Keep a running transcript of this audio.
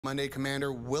Monday,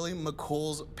 Commander Willie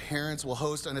McCool's parents will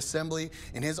host an assembly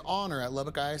in his honor at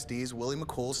Lubbock ISD's Willie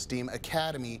McCool STEAM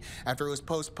Academy after it was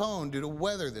postponed due to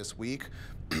weather this week.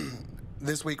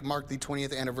 This week marked the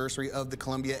 20th anniversary of the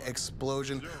Columbia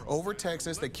explosion over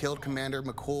Texas that killed Commander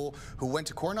McCool, who went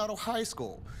to Coronado High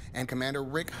School, and Commander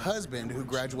Rick Husband, who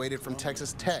graduated from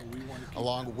Texas Tech.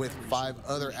 Along with 5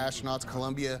 other astronauts,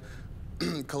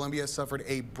 Columbia suffered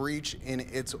a breach in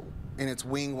its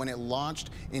wing when it launched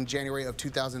in January of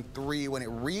 2003. When it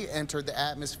re-entered the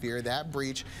atmosphere, that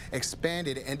breach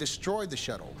expanded and destroyed the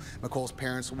shuttle. McCool's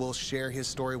parents will share his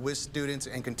story with students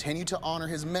and continue to honor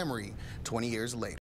his memory 20 years later.